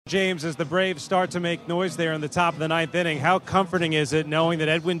James, as the Braves start to make noise there in the top of the ninth inning, how comforting is it knowing that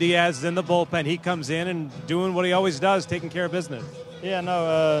Edwin Diaz is in the bullpen? He comes in and doing what he always does, taking care of business. Yeah,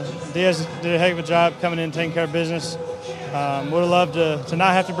 no, Diaz did a heck of a job coming in and taking care of business. Would have loved to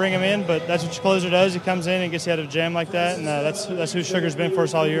not have to bring him in, but that's what your closer does. He comes in and gets you out of a jam like that, and that's who Sugar's been for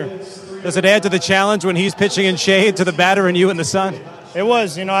us all year. Does it add to the challenge when he's pitching in shade to the batter and you in the sun? It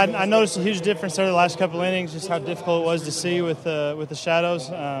was. I noticed a huge difference there the last couple of innings, just how difficult it was to see with the shadows.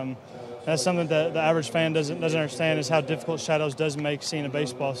 That's something that the average fan doesn't understand, is how difficult shadows does make seeing a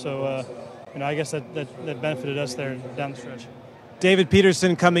baseball. So, I guess that benefited us there down the stretch. David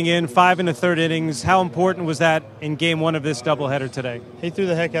Peterson coming in, 5 1/3 innings. How important was that in Game 1 of this doubleheader today? He threw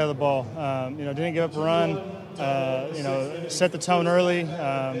the heck out of the ball. Didn't give up a run. Set the tone early.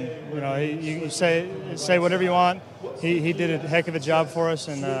 You say whatever you want. He did a heck of a job for us,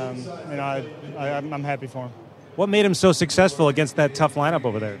 and I'm happy for him. What made him so successful against that tough lineup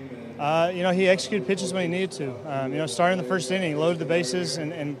over there? He executed pitches when he needed to. Starting the first inning, loaded the bases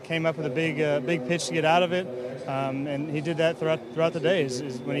and came up with a big pitch to get out of it. And he did that throughout the day.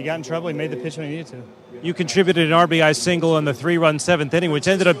 When he got in trouble, he made the pitch when he needed to. You contributed an RBI single in the 3-run 7th inning, which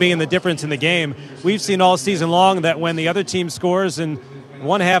ended up being the difference in the game. We've seen all season long that when the other team scores in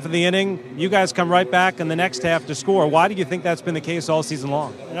one half of the inning, you guys come right back in the next half to score. Why do you think that's been the case all season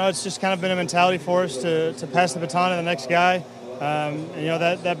long? It's just kind of been a mentality for us to pass the baton to the next guy.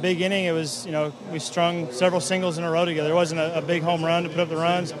 That big inning, it was, we strung several singles in a row together. There wasn't a big home run to put up the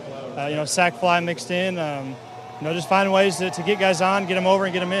runs. Sac fly mixed in. Just finding ways to get guys on, get them over,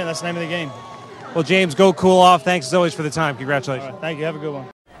 and get them in. That's the name of the game. Well, James, go cool off. Thanks as always for the time. Congratulations. All right, thank you. Have a good one.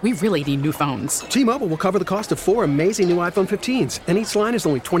 We really need new phones. T-Mobile will cover the cost of 4 amazing new iPhone 15s, and each line is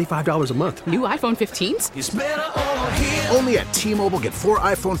only $25 a month. New iPhone 15s? It's better over here. Only at T-Mobile, get 4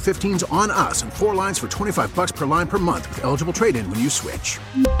 iPhone 15s on us and 4 lines for $25 per line per month with eligible trade-in when you switch.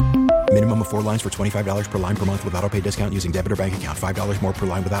 Minimum of 4 lines for $25 per line per month with autopay discount using debit or bank account. $5 more per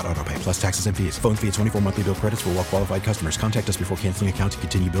line without autopay, plus taxes and fees. Phone fee at 24 monthly bill credits for well-qualified customers. Contact us before canceling account to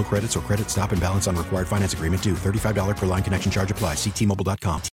continue bill credits or credit stop and balance on required finance agreement due. $35 per line connection charge applies. See T-Mobile.com.